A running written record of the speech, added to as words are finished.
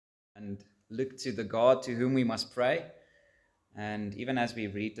and look to the God to whom we must pray. And even as we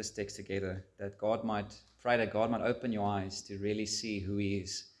read this text together, that God might open your eyes to really see who He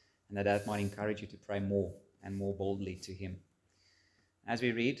is, and that might encourage you to pray more and more boldly to Him. As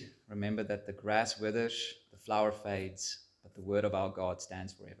we read, remember that the grass withers, the flower fades, but the word of our God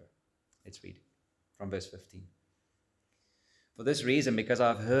stands forever. Let's read from verse 15. For this reason, because I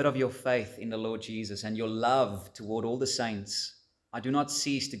have heard of your faith in the Lord Jesus and your love toward all the saints, I do not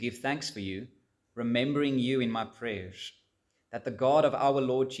cease to give thanks for you, remembering you in my prayers, that the God of our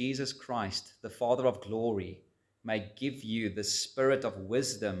Lord Jesus Christ, the Father of glory, may give you the spirit of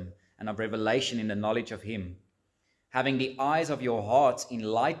wisdom and of revelation in the knowledge of Him, having the eyes of your hearts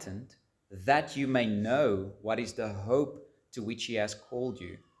enlightened, that you may know what is the hope to which He has called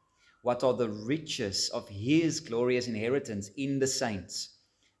you, what are the riches of His glorious inheritance in the saints,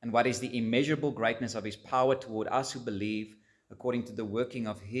 and what is the immeasurable greatness of His power toward us who believe, according to the working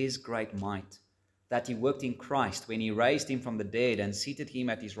of His great might, that He worked in Christ when He raised Him from the dead and seated Him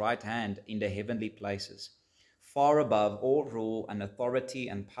at His right hand in the heavenly places, far above all rule and authority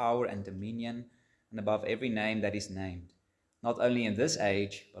and power and dominion, and above every name that is named, not only in this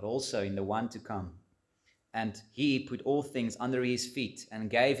age, but also in the one to come. And He put all things under His feet and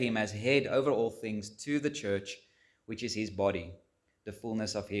gave Him as head over all things to the church, which is His body, the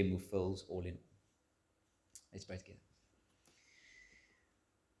fullness of Him who fills all in all. Let's pray together.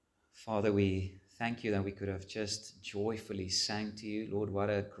 Father, we thank You that we could have just joyfully sang to You. Lord, what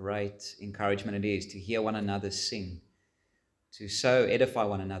a great encouragement it is to hear one another sing, to so edify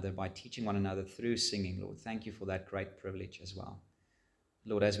one another by teaching one another through singing. Lord, thank You for that great privilege as well.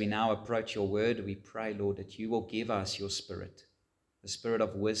 Lord, as we now approach Your word, we pray, Lord, that You will give us Your Spirit, the Spirit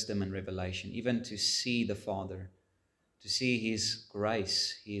of wisdom and revelation, even to see the Father, to see His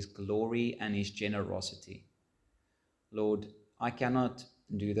grace, His glory, and His generosity. Lord, I cannot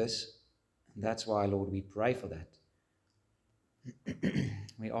do this, and that's why, Lord, we pray for that.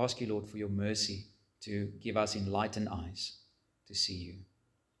 We ask You, Lord, for Your mercy to give us enlightened eyes to see You.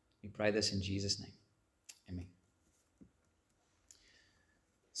 We pray this in Jesus' name. Amen.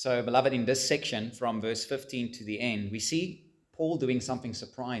 So, beloved, in this section from verse 15 to the end, we see Paul doing something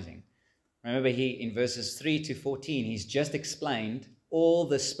surprising. Remember, in verses 3 to 14, he's just explained all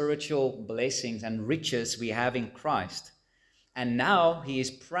the spiritual blessings and riches we have in Christ. And now he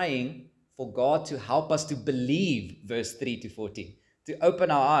is praying for God to help us to believe, verse 3 to 14, to open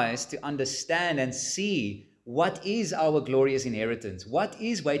our eyes to understand and see what is our glorious inheritance, what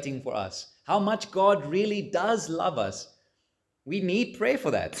is waiting for us, how much God really does love us. We need prayer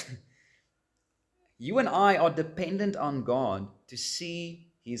for that. You and I are dependent on God to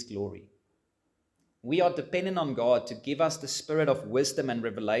see His glory. We are dependent on God to give us the spirit of wisdom and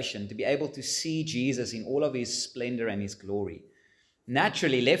revelation to be able to see Jesus in all of His splendor and His glory.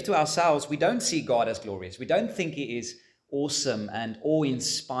 Naturally, left to ourselves, we don't see God as glorious. We don't think He is awesome and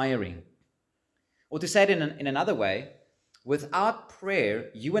awe-inspiring. Or to say it in another way, without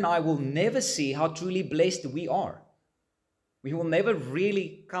prayer, you and I will never see how truly blessed we are. We will never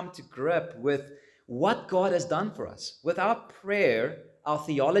really come to grip with what God has done for us. Without prayer, our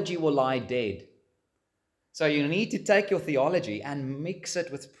theology will lie dead. So you need to take your theology and mix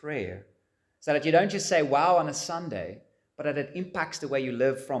it with prayer so that you don't just say wow on a Sunday, but that it impacts the way you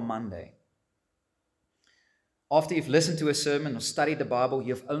live from Monday. After you've listened to a sermon or studied the Bible,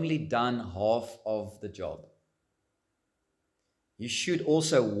 you've only done half of the job. You should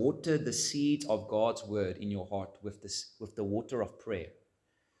also water the seeds of God's word in your heart with the water of prayer,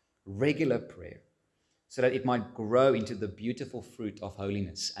 regular prayer, so that it might grow into the beautiful fruit of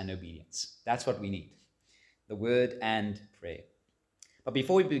holiness and obedience. That's what we need, the word and prayer. But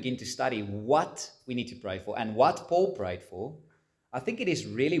before we begin to study what we need to pray for and what Paul prayed for, I think it is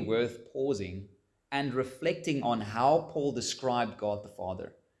really worth pausing and reflecting on how Paul described God the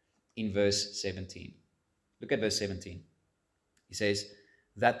Father in verse 17. Look at verse 17. He says,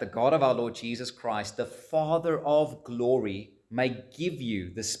 that the God of our Lord Jesus Christ, the Father of glory, may give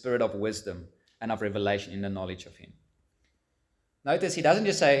you the spirit of wisdom and of revelation in the knowledge of Him. Notice he doesn't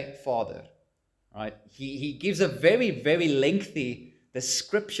just say Father, right? He gives a very, very lengthy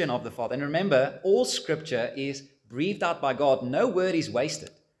description of the Father. And remember, all Scripture is breathed out by God. No word is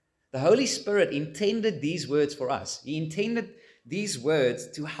wasted. The Holy Spirit intended these words for us. He intended these words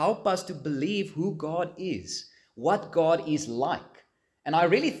to help us to believe who God is, what God is like. And I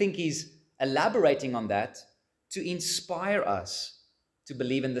really think He's elaborating on that to inspire us to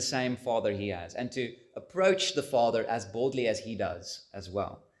believe in the same Father He has and to approach the Father as boldly as He does as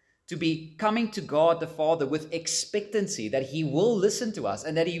well. To be coming to God the Father with expectancy that He will listen to us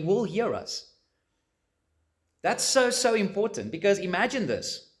and that He will hear us. That's so important, because imagine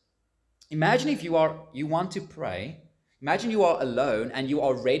this. Imagine if you want to pray. Imagine you are alone and you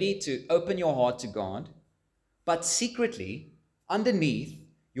are ready to open your heart to God, but secretly, underneath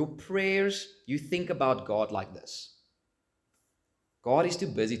your prayers, you think about God like this: God is too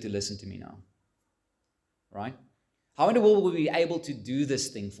busy to listen to me now, right? How in the world will we be able to do this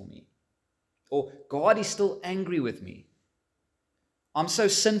thing for me? Or God is still angry with me. I'm so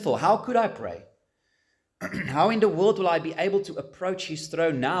sinful. How could I pray? How in the world will I be able to approach his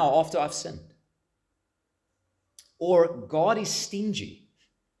throne now after I've sinned? Or God is stingy.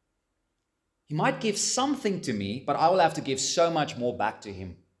 He might give something to me, but I will have to give so much more back to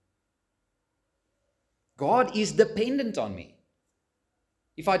him. God is dependent on me.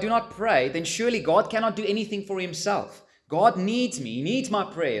 If I do not pray, then surely God cannot do anything for himself. God needs me. He needs my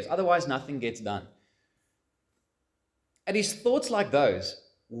prayers. Otherwise, nothing gets done. And his thoughts like those,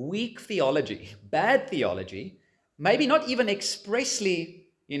 weak theology, bad theology, maybe not even expressly,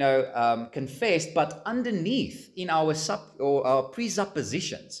 confessed, but underneath in our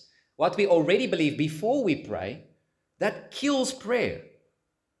presuppositions, what we already believe before we pray, that kills prayer.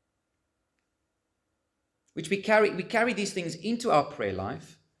 Which we carry these things into our prayer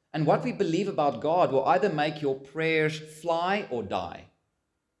life, and what we believe about God will either make your prayers fly or die.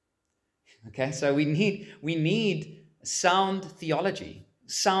 Okay, so we need sound theology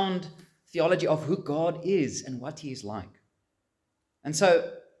of who God is and what he is like. And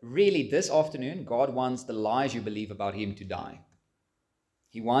so really this afternoon, God wants the lies you believe about him to die.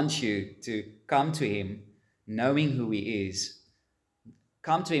 He wants you to come to him knowing who he is.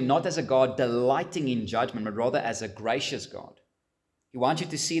 Come to him not as a God delighting in judgment, but rather as a gracious God. He wants you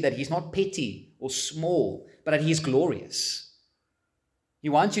to see that he's not petty or small, but that he's glorious. He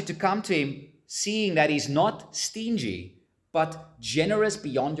wants you to come to him seeing that he's not stingy, but generous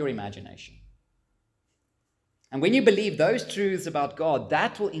beyond your imagination. And when you believe those truths about God,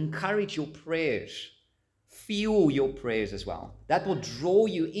 that will encourage your prayers, fuel your prayers as well. That will draw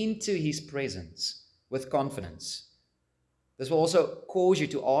you into his presence with confidence. This will also cause you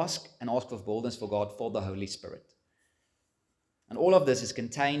to ask with boldness for God, for the Holy Spirit. And all of this is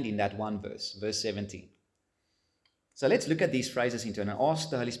contained in that one verse 17. So let's look at these phrases in turn and ask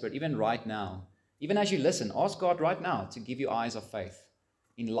the Holy Spirit, even right now, even as you listen, ask God right now to give you eyes of faith,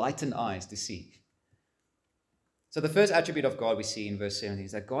 enlightened eyes to see. So the first attribute of God we see in verse 17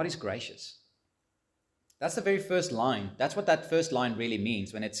 is that God is gracious. That's the very first line. That's what that first line really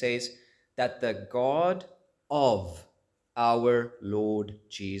means when it says that the God of our Lord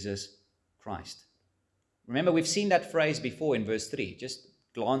Jesus Christ. Remember, we've seen that phrase before in verse 3. Just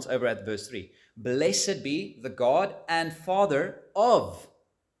glance over at verse 3. Blessed be the God and Father of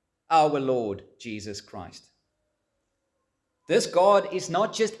our Lord Jesus Christ. This God is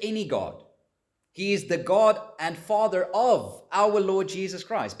not just any God. He is the God and Father of our Lord Jesus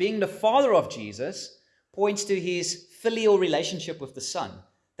Christ. Being the Father of Jesus points to his filial relationship with the Son.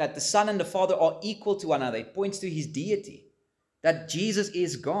 That the Son and the Father are equal to one another. It points to his deity. That Jesus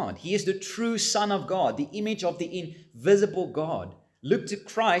is God. He is the true Son of God, the image of the invisible God. Look to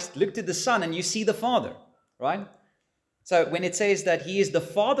Christ, look to the Son, and you see the Father, right? So when it says that he is the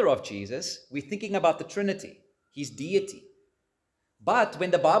Father of Jesus, we're thinking about the Trinity, his deity. But when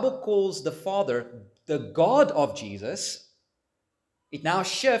the Bible calls the Father the God of Jesus, it now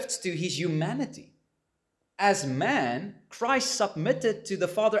shifts to his humanity. As man, Christ submitted to the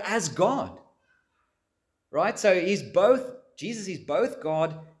Father as God. Right? So Jesus is both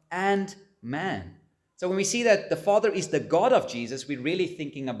God and man. So when we see that the Father is the God of Jesus, we're really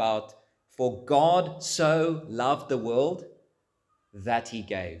thinking about, for God so loved the world that he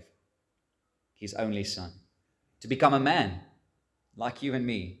gave his only Son to become a man like you and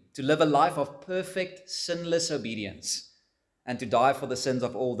me, to live a life of perfect, sinless obedience, and to die for the sins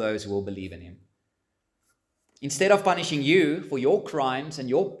of all those who will believe in him. Instead of punishing you for your crimes and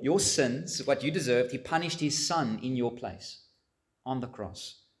your sins, what you deserved, he punished his Son in your place on the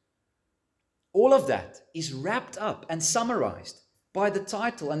cross. All of that is wrapped up and summarized by the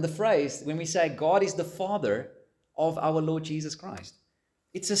title and the phrase when we say God is the Father of our Lord Jesus Christ.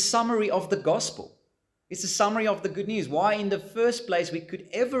 It's a summary of the gospel. It's a summary of the good news. Why in the first place we could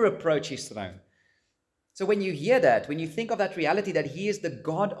ever approach his throne. So when you hear that, when you think of that reality that he is the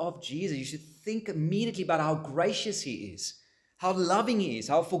God of Jesus, you should think immediately about how gracious he is, how loving he is,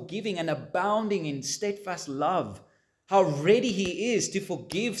 how forgiving and abounding in steadfast love, how ready he is to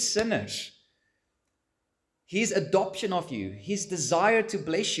forgive sinners. His adoption of you, his desire to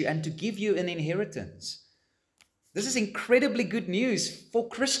bless you and to give you an inheritance. This is incredibly good news for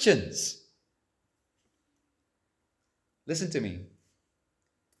Christians. Listen to me.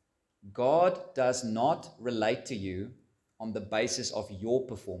 God does not relate to you on the basis of your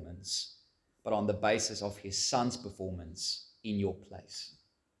performance but on the basis of his Son's performance in your place.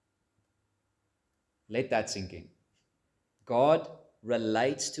 Let that sink in. God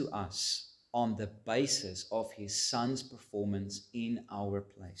relates to us on the basis of his Son's performance in our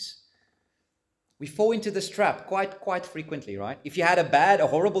place. We fall into this trap quite frequently, right? If you had a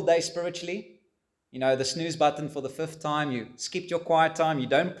horrible day spiritually, the snooze button for the 5th time, you skipped your quiet time, you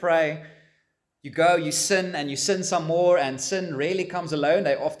don't pray, you go, you sin, and you sin some more, and sin rarely comes alone.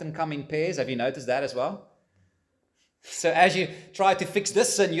 They often come in pairs. Have you noticed that as well? So as you try to fix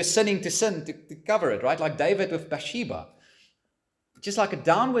this sin, you're sinning to sin to cover it, right? Like David with Bathsheba. Just like a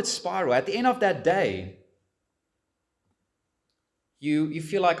downward spiral. At the end of that day, you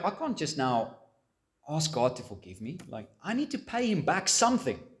feel like, I can't just now ask God to forgive me. Like, I need to pay him back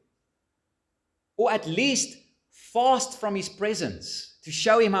something. Or at least fast from his presence to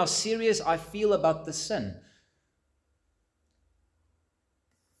show him how serious I feel about the sin.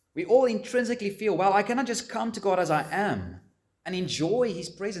 We all intrinsically feel, well, I cannot just come to God as I am and enjoy his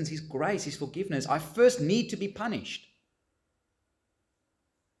presence, his grace, his forgiveness. I first need to be punished.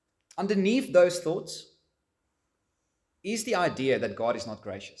 Underneath those thoughts is the idea that God is not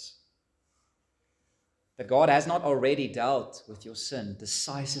gracious. That God has not already dealt with your sin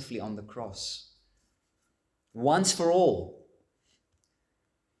decisively on the cross. Once for all.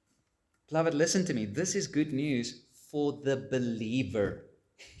 Beloved, listen to me. This is good news for the believer.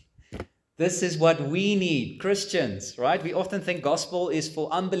 This is what we need, Christians, right? We often think gospel is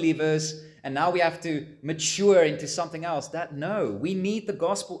for unbelievers, and now we have to mature into something else. No, we need the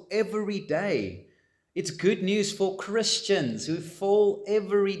gospel every day. It's good news for Christians who fall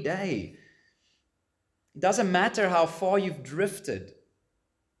every day. It doesn't matter how far you've drifted,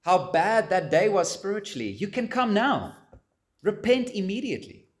 how bad that day was spiritually. You can come now. Repent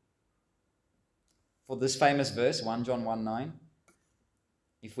immediately. For this famous verse, 1 John 1:9,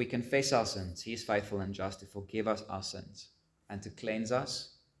 if we confess our sins, he is faithful and just to forgive us our sins and to cleanse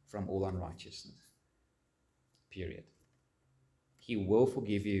us from all unrighteousness. Period. He will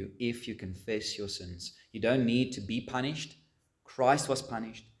forgive you if you confess your sins. You don't need to be punished. Christ was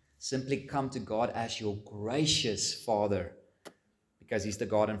punished. Simply come to God as your gracious Father, because he's the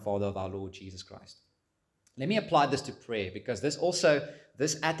God and Father of our Lord Jesus Christ. Let me apply this to prayer, because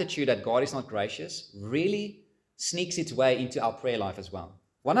this attitude that God is not gracious really sneaks its way into our prayer life as well.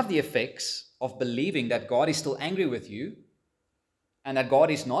 One of the effects of believing that God is still angry with you and that God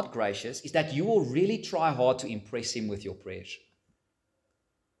is not gracious is that you will really try hard to impress him with your prayers.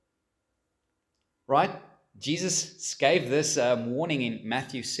 Right? Jesus gave this warning in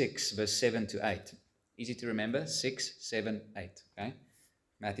Matthew 6, verse 7 to 8. Easy to remember, 6, 7, 8. Okay?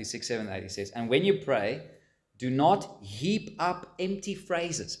 Matthew 6, 7, 8. He says, and when you pray, do not heap up empty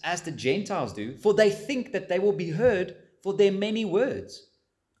phrases as the Gentiles do, for they think that they will be heard for their many words.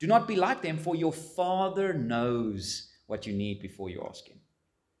 Do not be like them, for your Father knows what you need before you ask him.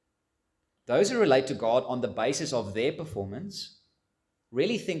 Those who relate to God on the basis of their performance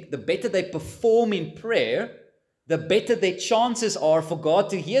really think the better they perform in prayer, the better their chances are for God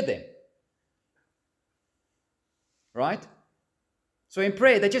to hear them. Right? So in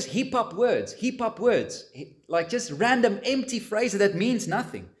prayer, they just heap up words, like just random empty phrases that means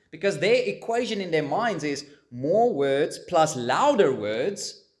nothing. Because their equation in their minds is more words plus louder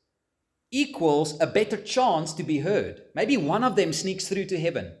words equals a better chance to be heard. Maybe one of them sneaks through to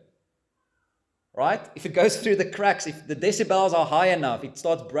heaven. Right? If it goes through the cracks, if the decibels are high enough, it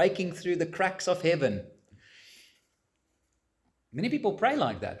starts breaking through the cracks of heaven. Many people pray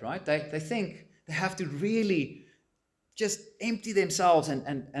like that, right? They think they have to really just empty themselves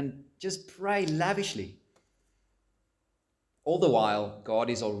and just pray lavishly. All the while, God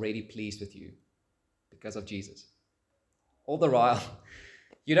is already pleased with you because of Jesus. All the while,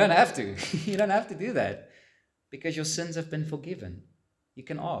 you don't have to. You don't have to do that because your sins have been forgiven. You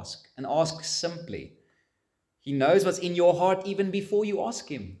can ask, and ask simply. He knows what's in your heart even before you ask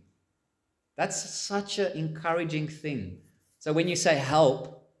him. That's such an encouraging thing. So when you say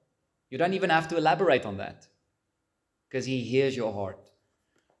help, you don't even have to elaborate on that because he hears your heart.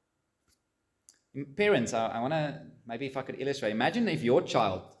 Parents, I want to, maybe if I could illustrate, imagine if your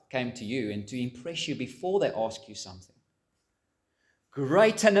child came to you and to impress you before they ask you something.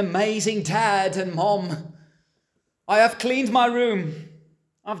 Great and amazing dad and mom, I have cleaned my room.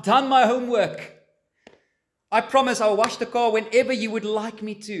 I've done my homework. I promise I'll wash the car whenever you would like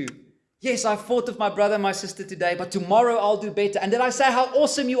me to. Yes, I fought with my brother and my sister today, but tomorrow I'll do better. And then I say how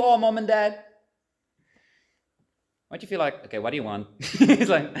awesome you are, mom and dad. Won't you feel like, okay, what do you want? It's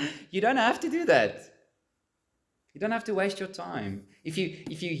like, you don't have to do that. You don't have to waste your time. If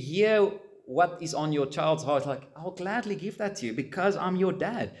you hear what is on your child's heart, like, I'll gladly give that to you because I'm your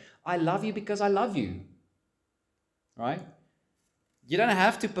dad. I love you because I love you. Right? You don't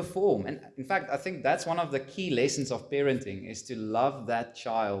have to perform. And in fact, I think that's one of the key lessons of parenting, is to love that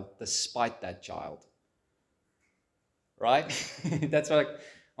child despite that child. Right? That's like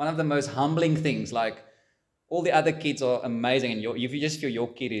one of the most humbling things. Like, all the other kids are amazing, and if you just feel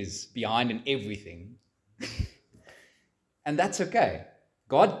your kid is behind in everything, and that's okay.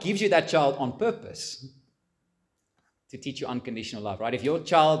 God gives you that child on purpose to teach you unconditional love, right? If your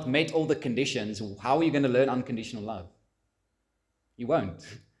child met all the conditions, how are you going to learn unconditional love? You won't.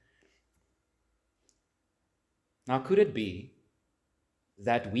 Now, could it be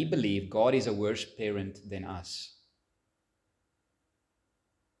that we believe God is a worse parent than us?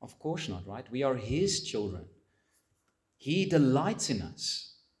 Of course not, right? We are His children. He delights in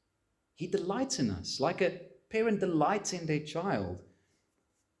us. He delights in us like a parent delights in their child.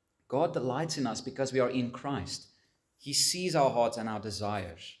 God delights in us because we are in Christ. He sees our hearts and our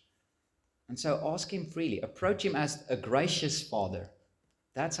desires. And so ask Him freely. Approach Him as a gracious Father.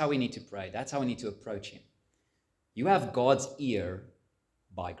 That's how we need to pray. That's how we need to approach Him. You have God's ear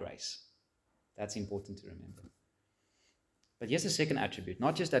by grace. That's important to remember. But here's the second attribute.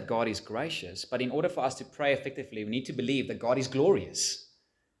 Not just that God is gracious, but in order for us to pray effectively, we need to believe that God is glorious.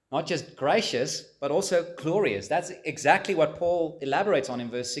 Not just gracious, but also glorious. That's exactly what Paul elaborates on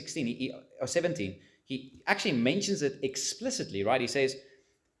in verse 16 or 17. He actually mentions it explicitly, right? He says,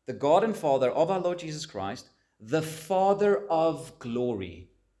 the God and Father of our Lord Jesus Christ, the Father of glory.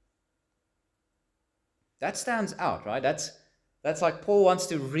 That stands out, right? That's like Paul wants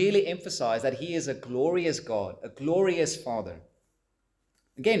to really emphasize that He is a glorious God, a glorious Father.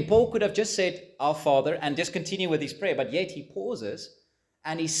 Again, Paul could have just said, our Father, and just continue with his prayer, but yet he pauses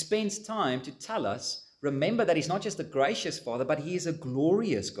and he spends time to tell us, remember that He's not just a gracious Father, but He is a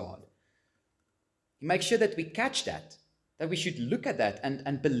glorious God. He makes sure that we catch that we should look at that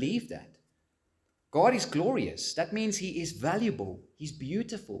and believe that. God is glorious. That means He is valuable. He's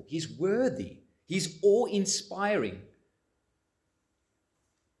beautiful. He's worthy. He's awe-inspiring.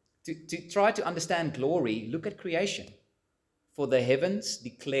 To try to understand glory, look at creation. For the heavens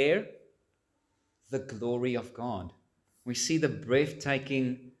declare the glory of God. We see the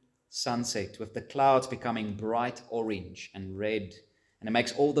breathtaking sunset with the clouds becoming bright orange and red, and it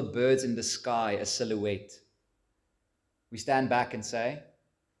makes all the birds in the sky a silhouette. We stand back and say,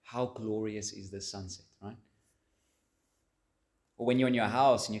 how glorious is this sunset, right? Or when you're in your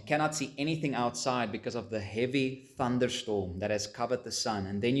house and you cannot see anything outside because of the heavy thunderstorm that has covered the sun,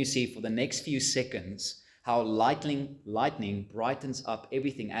 and then you see for the next few seconds how lightning brightens up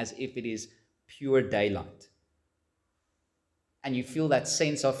everything as if it is pure daylight. And you feel that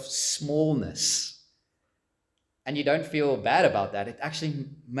sense of smallness. And you don't feel bad about that. It actually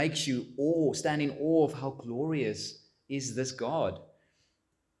makes you stand in awe of how glorious is this God.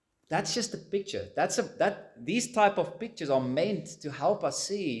 That's just a picture. These type of pictures are meant to help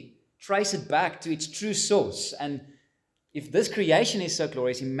us trace it back to its true source. And if this creation is so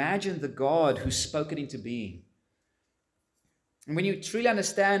glorious, imagine the God who spoke it into being. And when you truly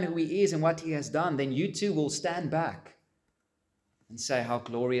understand who He is and what He has done, then you too will stand back and say, how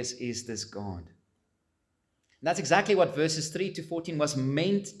glorious is this God. And that's exactly what verses 3 to 14 was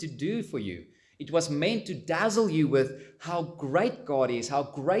meant to do for you. It was meant to dazzle you with how great God is, how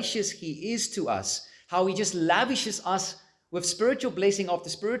gracious He is to us, how He just lavishes us with spiritual blessing after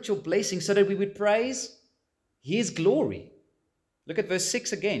spiritual blessing so that we would praise His glory. Look at verse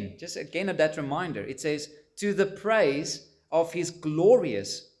 6 again, just again of that reminder. It says, to the praise of His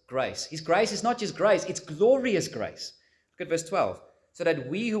glorious grace. His grace is not just grace, it's glorious grace. Look at verse 12. So that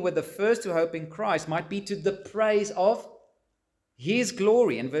we who were the first to hope in Christ might be to the praise of His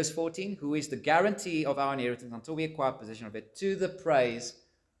glory. In verse 14, who is the guarantee of our inheritance until we acquire possession of it, to the praise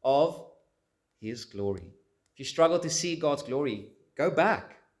of His glory. If you struggle to see God's glory, go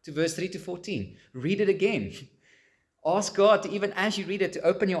back to verse 3 to 14. Read it again. Ask God to, even as you read it, to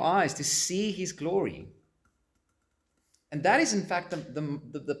open your eyes to see His glory. And that is in fact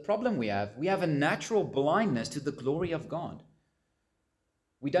the problem we have. We have a natural blindness to the glory of God.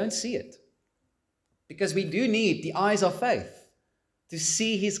 We don't see it. Because we do need the eyes of faith to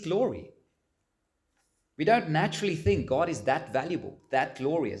see His glory. We don't naturally think God is that valuable, that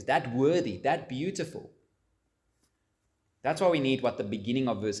glorious, that worthy, that beautiful. That's why we need what the beginning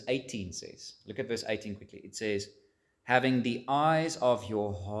of verse 18 says. Look at verse 18 quickly. It says, having the eyes of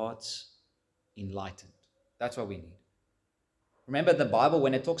your hearts enlightened. That's what we need. Remember, the Bible,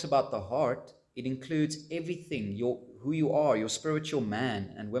 when it talks about the heart, it includes everything, who you are, your spiritual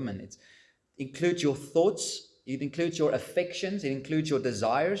man and woman. It includes your thoughts, It includes your affections. It includes your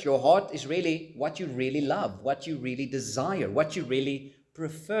desires. Your heart is really what you really love, what you really desire, what you really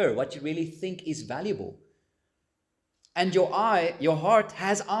prefer, what you really think is valuable. And your heart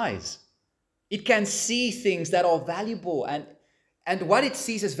has eyes. It can see things that are valuable, and what it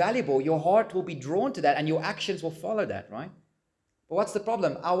sees as valuable, your heart will be drawn to that, and your actions will follow that, right? But what's the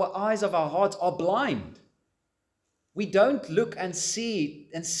problem? Our eyes of our hearts are blind. We don't look and see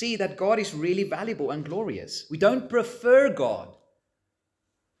that God is really valuable and glorious. We don't prefer God.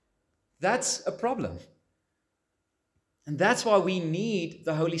 That's a problem. And that's why we need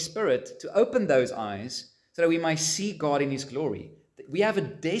the Holy Spirit to open those eyes so that we might see God in His glory. We have a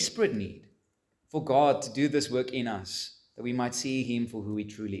desperate need for God to do this work in us, that we might see Him for who He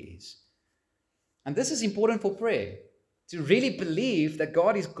truly is. And this is important for prayer, to really believe that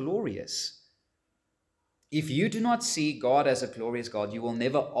God is glorious. If you do not see God as a glorious God, you will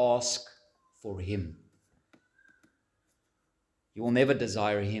never ask for Him. You will never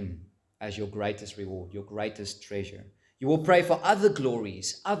desire Him as your greatest reward, your greatest treasure. You will pray for other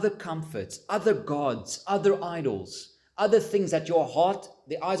glories, other comforts, other gods, other idols, other things that your heart,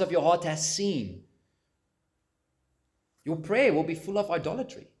 the eyes of your heart has seen. Your prayer will be full of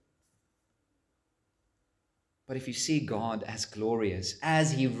idolatry. But if you see God as glorious,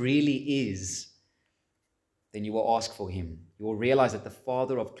 as He really is, then you will ask for Him. You will realize that the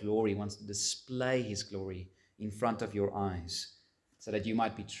Father of glory wants to display His glory in front of your eyes so that you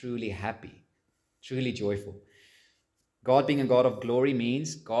might be truly happy, truly joyful. God being a God of glory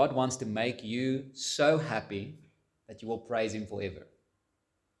means God wants to make you so happy that you will praise Him forever.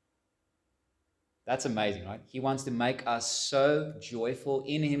 That's amazing, right? He wants to make us so joyful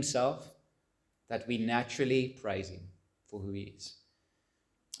in Himself that we naturally praise Him for who He is.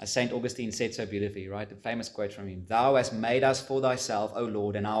 As St. Augustine said so beautifully, right? The famous quote from him, "Thou hast made us for Thyself, O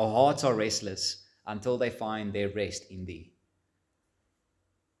Lord, and our hearts are restless until they find their rest in Thee."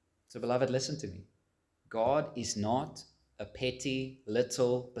 So, beloved, listen to me. God is not a petty,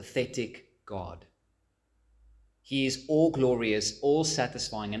 little, pathetic God. He is all glorious, all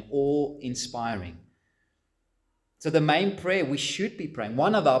satisfying, and all inspiring. So the main prayer we should be praying,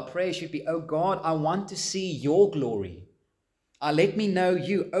 one of our prayers should be, "Oh God, I want to see Your glory. Let me know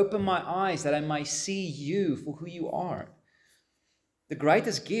You. Open my eyes that I may see You for who You are." The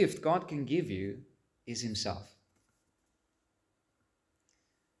greatest gift God can give you is Himself.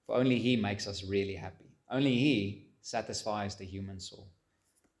 For only He makes us really happy. Only He satisfies the human soul.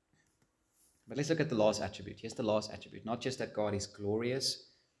 But let's look at the last attribute. Here's the last attribute. Not just that God is glorious,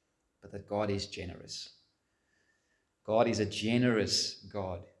 but that God is generous. God is a generous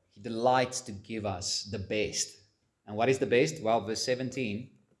God. He delights to give us the best. And what is the best? Well, verse 17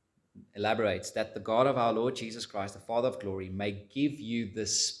 elaborates that the God of our Lord Jesus Christ, the Father of glory, may give you the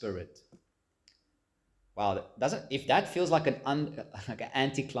Spirit. Wow, if that feels like an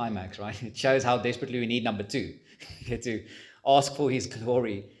anticlimax, right? It shows how desperately we need number 2, to ask for His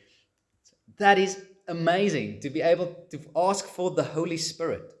glory. That is amazing, to be able to ask for the Holy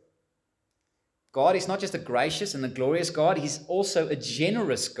Spirit. God is not just a gracious and a glorious God, He's also a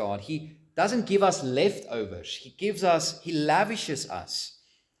generous God. He doesn't give us leftovers. He lavishes us.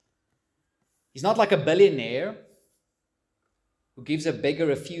 He's not like a billionaire who gives a beggar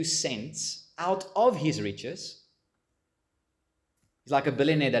a few cents out of his riches. He's like a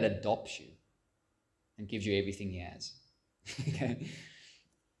billionaire that adopts you and gives you everything he has. Okay?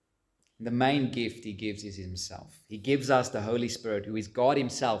 The main gift He gives is Himself. He gives us the Holy Spirit, who is God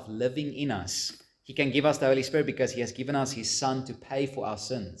Himself living in us. He can give us the Holy Spirit because He has given us His Son to pay for our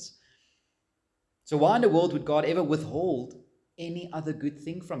sins. So why in the world would God ever withhold any other good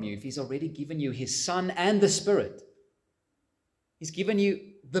thing from you if He's already given you His Son and the Spirit? He's given you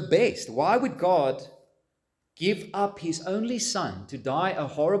the best. Why would God give up His only Son to die a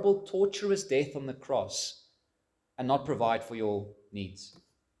horrible, torturous death on the cross and not provide for your needs?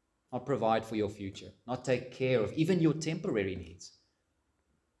 Not provide for your future, not take care of even your temporary needs.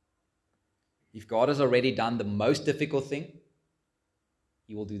 If God has already done the most difficult thing,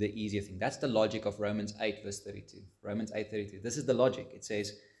 He will do the easier thing. That's the logic of Romans 8, verse 32. Romans 8:32. This is the logic. It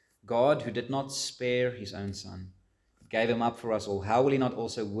says, God, who did not spare His own Son, gave Him up for us all. How will He not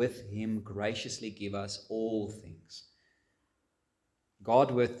also with Him graciously give us all things?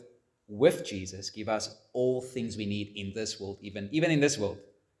 God with Jesus give us all things we need in this world, even in this world.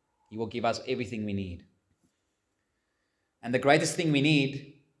 He will give us everything we need. And the greatest thing we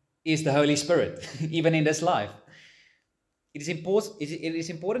need is the Holy Spirit, even in this life. It is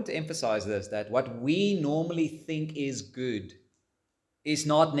important to emphasize this, that what we normally think is good is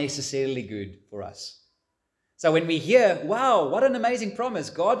not necessarily good for us. So when we hear, wow, what an amazing promise,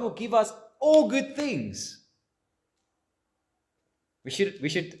 God will give us all good things, We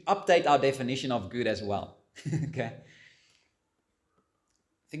should update our definition of good as well. Okay?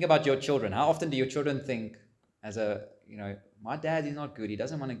 Think about your children. How often do your children think my dad is not good. He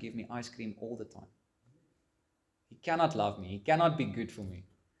doesn't want to give me ice cream all the time. He cannot love me. He cannot be good for me.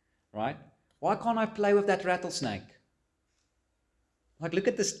 Right? Why can't I play with that rattlesnake? Like, look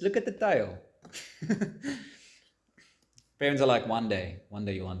at this, look at the tail. Parents are like, one day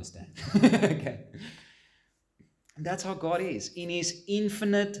you'll understand. Okay. And that's how God is. In His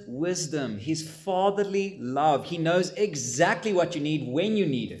infinite wisdom, His fatherly love, He knows exactly what you need when you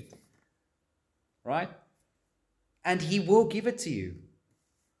need it. Right? And He will give it to you.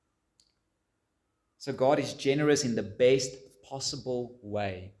 So God is generous in the best possible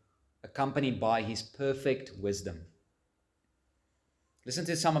way, accompanied by His perfect wisdom. Listen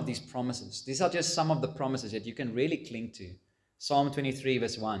to some of these promises. These are just some of the promises that you can really cling to. Psalm 23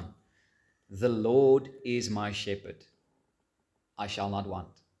 verse 1. The Lord is my shepherd. I shall not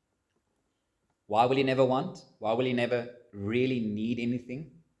want. Why will He never want? Why will He never really need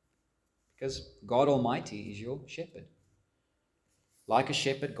anything? Because God Almighty is your shepherd. Like a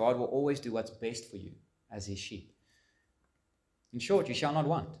shepherd, God will always do what's best for you as His sheep. In short, you shall not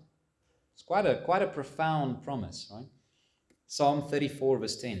want. It's quite a profound promise, right? Psalm 34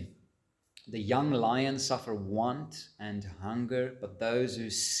 verse 10. The young lions suffer want and hunger, but those who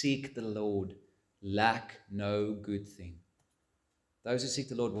seek the Lord lack no good thing. Those who seek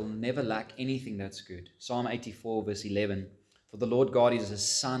the Lord will never lack anything that's good. Psalm 84 verse 11. For the Lord God is a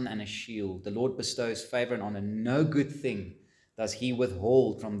sun and a shield. The Lord bestows favor and honor. No good thing does He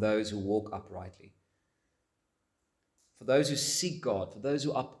withhold from those who walk uprightly. For those who seek God, for those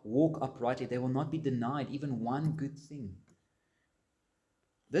who walk uprightly, they will not be denied even one good thing.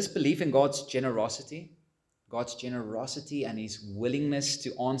 This belief in God's generosity and His willingness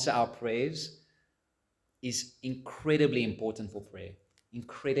to answer our prayers is incredibly important for prayer.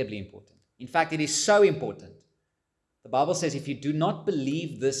 Incredibly important. In fact, it is so important. The Bible says if you do not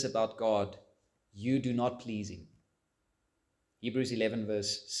believe this about God, you do not please Him. Hebrews 11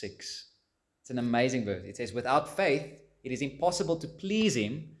 verse 6. It's an amazing verse. It says, without faith, it is impossible to please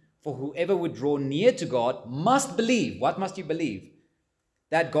Him, for whoever would draw near to God must believe. What must you believe?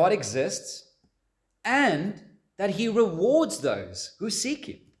 That God exists and that He rewards those who seek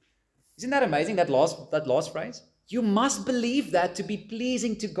Him. Isn't that amazing, that last phrase? You must believe that to be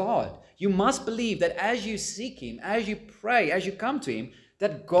pleasing to God. You must believe that as you seek Him, as you pray, as you come to Him,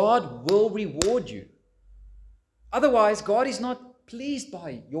 that God will reward you. Otherwise, God is not pleased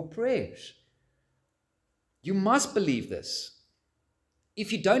by your prayers. You must believe this.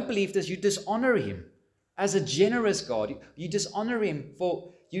 If you don't believe this, you dishonor Him. As a generous God, you dishonor Him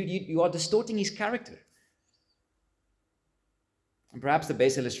for you are distorting His character. And perhaps the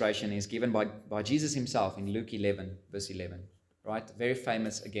best illustration is given by Jesus Himself in Luke 11, verse 11. Right? Very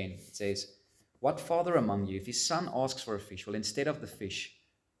famous again. It says, what father among you, if his son asks for a fish, will instead of the fish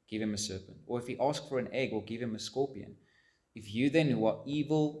give him a serpent? Or if he asks for an egg, will give him a scorpion? If you then, who are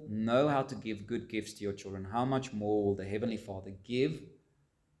evil, know how to give good gifts to your children, how much more will the Heavenly Father give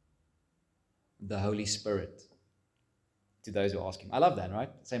the Holy Spirit to those who ask Him? I love that, right?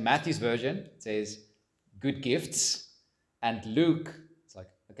 So Matthew's version says good gifts, and Luke, it's like,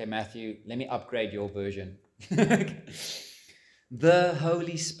 okay, Matthew, let me upgrade your version. The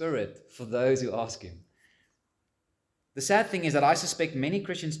Holy Spirit for those who ask Him. The sad thing is that I suspect many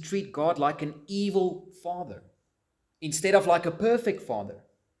Christians treat God like an evil father instead of like a perfect father.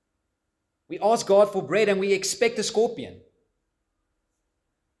 We ask God for bread and we expect a scorpion.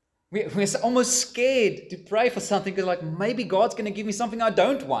 We're almost scared to pray for something because, like, maybe God's going to give me something I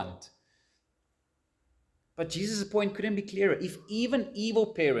don't want. But Jesus' point couldn't be clearer. If even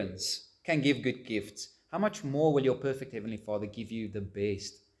evil parents can give good gifts, how much more will your perfect Heavenly Father give you the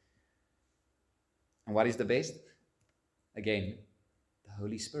best? And what is the best? Again, the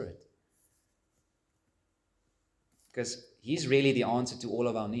Holy Spirit. Because He's really the answer to all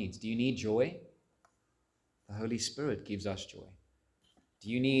of our needs. Do you need joy? The Holy Spirit gives us joy. Do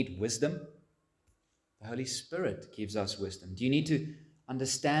you need wisdom? The Holy Spirit gives us wisdom. Do you need to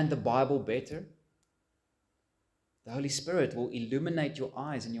understand the Bible better? The Holy Spirit will illuminate your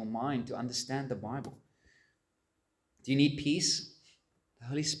eyes and your mind to understand the Bible. Do you need peace? The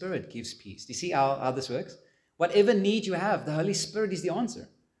Holy Spirit gives peace. Do you see how this works? Whatever need you have, the Holy Spirit is the answer.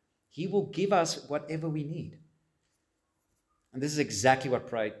 He will give us whatever we need. And this is exactly what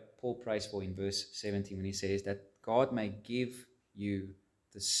Paul prays for in verse 17 when he says that God may give you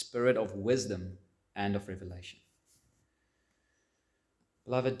the spirit of wisdom and of revelation.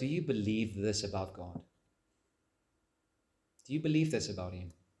 Beloved, do you believe this about God? Do you believe this about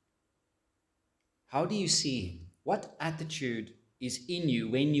Him? How do you see Him? What attitude is in you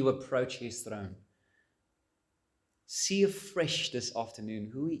when you approach his throne. See afresh this afternoon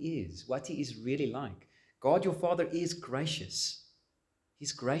who he is, what he is really like. God your Father is gracious.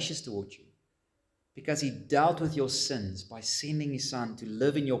 He's gracious towards you because he dealt with your sins by sending his Son to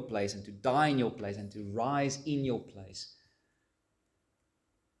live in your place and to die in your place and to rise in your place.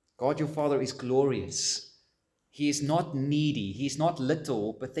 God your Father is glorious. He is not needy. He is not little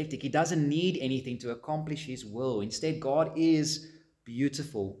or pathetic. He doesn't need anything to accomplish his will. Instead, God is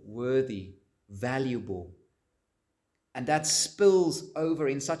beautiful, worthy, valuable. And that spills over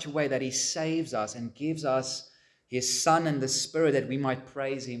in such a way that he saves us and gives us his Son and the Spirit that we might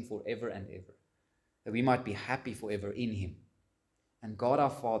praise him forever and ever, that we might be happy forever in him. And God our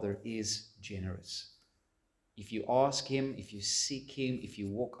Father is generous. If you ask him, if you seek him, if you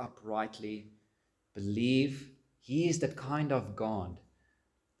walk uprightly, believe, he is the kind of God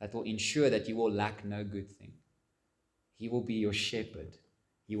that will ensure that you will lack no good thing. He will be your shepherd.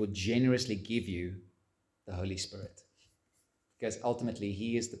 He will generously give you the Holy Spirit. Because ultimately,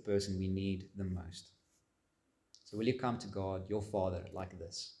 he is the person we need the most. So will you come to God, your Father, like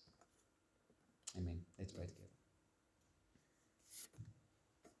this? Amen. Let's pray together.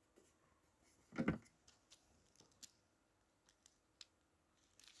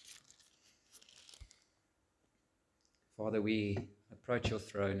 Father, we approach your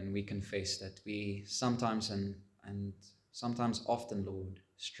throne and we confess that we sometimes and sometimes often, Lord,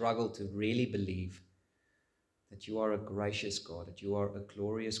 struggle to really believe that you are a gracious God, that you are a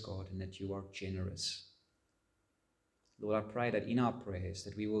glorious God, and that you are generous. Lord, I pray that in our prayers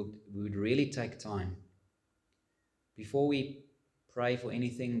that we would really take time before we pray for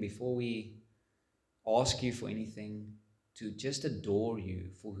anything, before we ask you for anything, to just adore you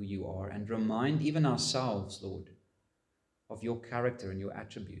for who you are and remind even ourselves, Lord, of your character and your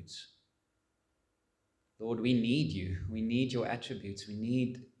attributes. Lord, we need you. We need your attributes. We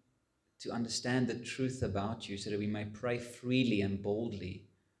need to understand the truth about you so that we may pray freely and boldly.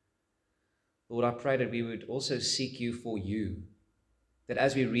 Lord, I pray that we would also seek you for you, that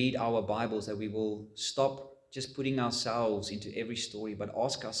as we read our Bibles, that we will stop just putting ourselves into every story, but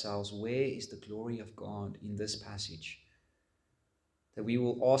ask ourselves, where is the glory of God in this passage? That we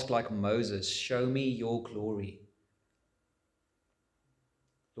will ask like Moses, show me your glory.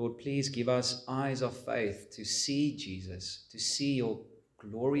 Lord, please give us eyes of faith to see Jesus, to see your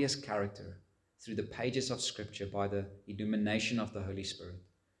glorious character through the pages of Scripture by the illumination of the Holy Spirit.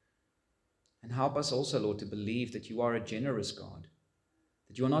 And help us also, Lord, to believe that you are a generous God,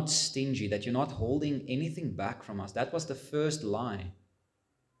 that you are not stingy, that you're not holding anything back from us. That was the first lie.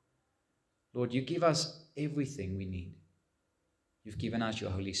 Lord, you give us everything we need. You've given us your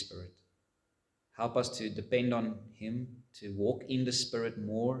Holy Spirit. Help us to depend on him, to walk in the Spirit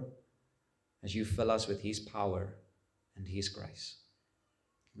more as you fill us with his power and his grace.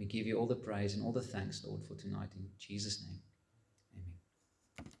 We give you all the praise and all the thanks, Lord, for tonight in Jesus' name.